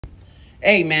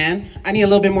Hey, man, I need a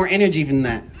little bit more energy from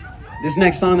that. This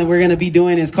next song that we're going to be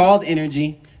doing is called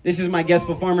Energy. This is my guest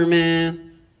performer,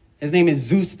 man. His name is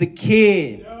Zeus the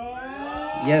Kid.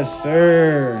 Yes,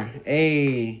 sir.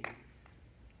 Hey,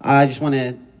 I just want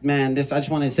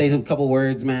to say a couple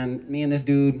words, man. Me and this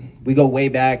dude, we go way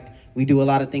back. We do a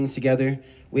lot of things together.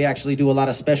 We actually do a lot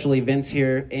of special events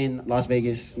here in Las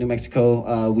Vegas, New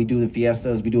Mexico. We do the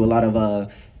fiestas. We do a lot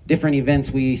of different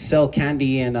events. We sell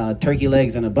candy and turkey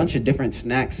legs and a bunch of different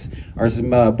snacks.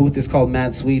 Our booth is called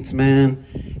Mad Sweets, man.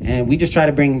 And we just try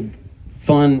to bring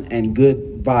fun and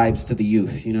good vibes to the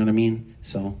youth. You know what I mean?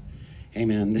 So, hey,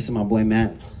 man, this is my boy,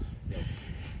 Matt.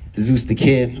 Zeus the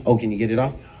Kid. Oh, can you get it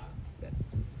off?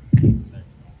 There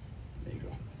you go.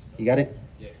 You got it?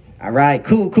 Yeah. All right,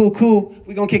 cool.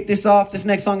 We're going to kick this off. This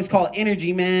next song is called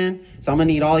Energy, man. So I'm going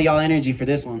to need all y'all energy for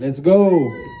this one. Let's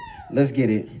go. Let's get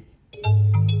it.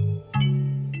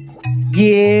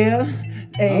 Yeah.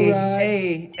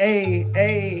 Hey,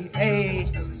 hey.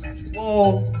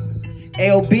 Whoa.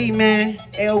 AOB, man.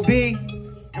 AOB.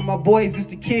 And my boy Zeus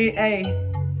the Kid. Hey.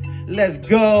 Let's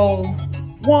go.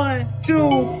 1, 2,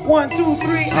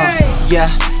 3, hey. Yeah,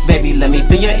 baby, let me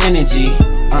feel your energy.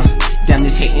 Damn,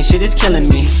 this hating shit is killing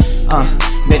me.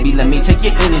 Baby, let me take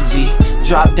your energy.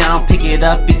 Drop down, pick it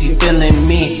up, is you feeling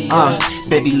me?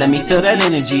 Baby, let me feel that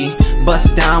energy.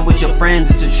 Bust down with your friends,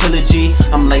 it's a trilogy.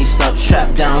 I'm laced up,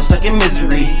 trapped down, stuck in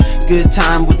misery. Good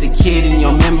time with the kid in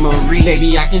your memory.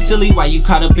 Baby, acting silly, why you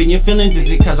caught up in your feelings?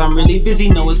 Is it cause I'm really busy?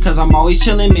 No, it's cause I'm always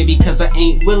chilling. Maybe cause I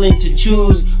ain't willing to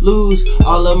lose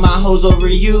all of my hoes over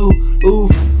you.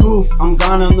 Oof, I'm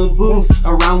gone on the booth.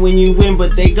 Around when you win,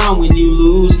 but they gone when you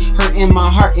lose. Hurt in my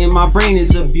heart and my brain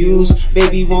is abused.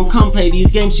 Baby won't come play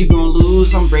these games, she gon'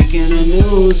 lose. I'm breaking the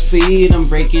news feed, I'm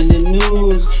breaking the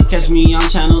news. Catch me on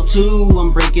channel 2,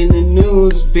 I'm breaking the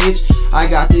news, bitch. I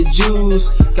got the juice,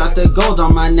 got the gold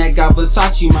on my neck, got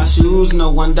Versace my shoes.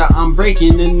 No wonder I'm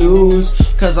breaking the news,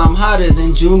 cause I'm hotter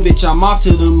than June, bitch. I'm off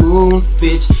to the moon,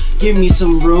 bitch. Give me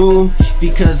some room,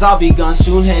 because I'll be gone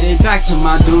soon, headed back to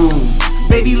my doom.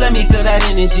 Baby, let me feel that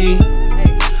energy.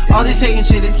 All this hating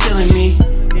shit is killing me.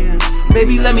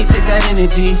 Baby, let me take that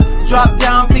energy. Drop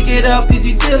down, pick it up, is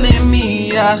you feeling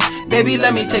me? Baby,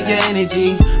 let me take your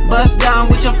energy. Bust down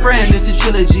with your friend, it's a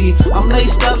trilogy. I'm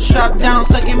laced up, strapped down,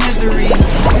 stuck in misery.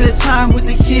 Good time with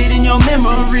the kid in your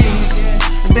memories.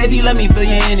 Baby, let me feel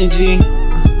your energy.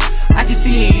 I can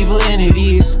see evil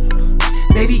entities.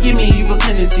 Baby, give me evil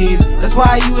tendencies. That's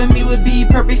why you and me would be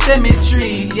perfect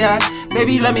symmetry. Yeah,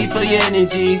 baby, let me feel your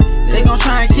energy. They gon'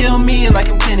 try and kill me like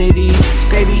I'm Kennedy.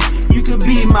 Baby, you could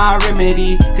be my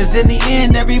remedy, cause in the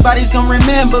end everybody's gonna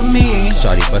remember me.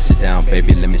 Shawty, bust it down,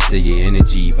 baby, let me steal your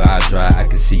energy. Vibes right, I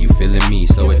can see you feeling me.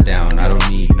 Slow it down, I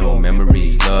don't need no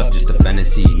memories. Love, just a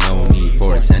fantasy, no need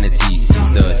for insanity.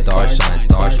 See the stars shine,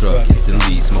 starstruck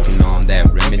instantly. Smoking on that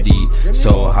remedy,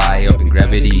 so high up in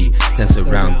gravity. Dance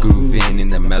around, grooving in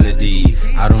the melody.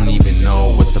 I don't even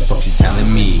know what the fuck you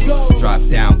telling me. Drop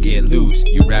down, get loose,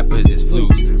 you rappers is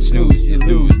flukes. Snooze, you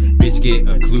lose, bitch get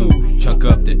a clue. Chunk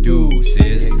up the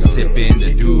deuces, sipping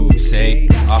the deuce,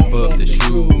 off of the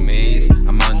shoe maze.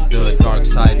 I'm on the dark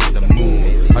side of the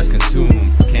moon. Hearts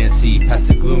consumed, can't see past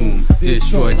the gloom.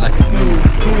 Destroyed like a moon.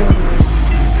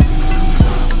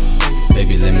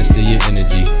 Baby, let me steal your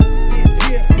energy.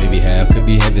 Maybe hell could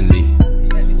be heavenly.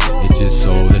 It's just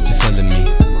so that you're selling me,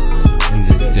 and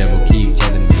the devil keep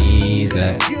telling me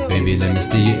that. Baby, let me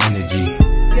steal your energy.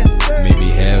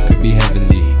 Maybe hell could be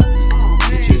heavenly.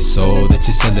 It's just so that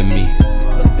you're selling me,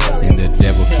 and the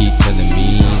devil keep telling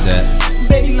me that.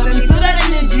 Baby, let me feel that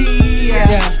energy.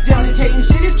 Down this hating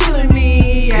shit is killing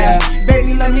me.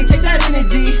 Baby, let me take that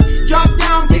energy. Drop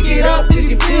down, pick it up, is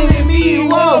you feeling me?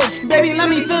 Whoa, baby, let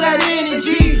me feel that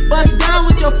energy. Bust down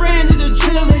with your friend is a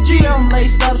trilogy. I'm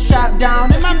laced up, strapped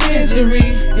down in my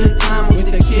misery. Good time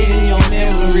with the kid in your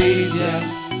memories.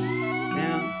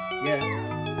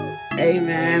 Hey,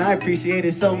 man, I appreciate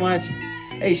it so much.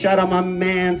 Hey, shout out my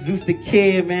man, Zeus the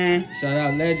Kid, man. Shout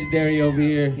out Legendari over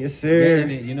here. Yes, sir.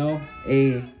 Getting it, you know?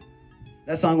 Hey,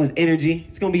 that song was Energy.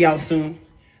 It's going to be out soon.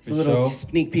 It's For a little sure.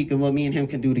 sneak peek of what me and him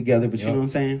can do together, but you know what I'm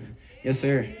saying? Yes,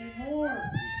 sir. For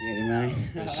Appreciate it,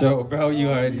 man. sure, bro. You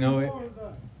already know it.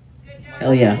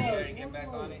 Hell yeah.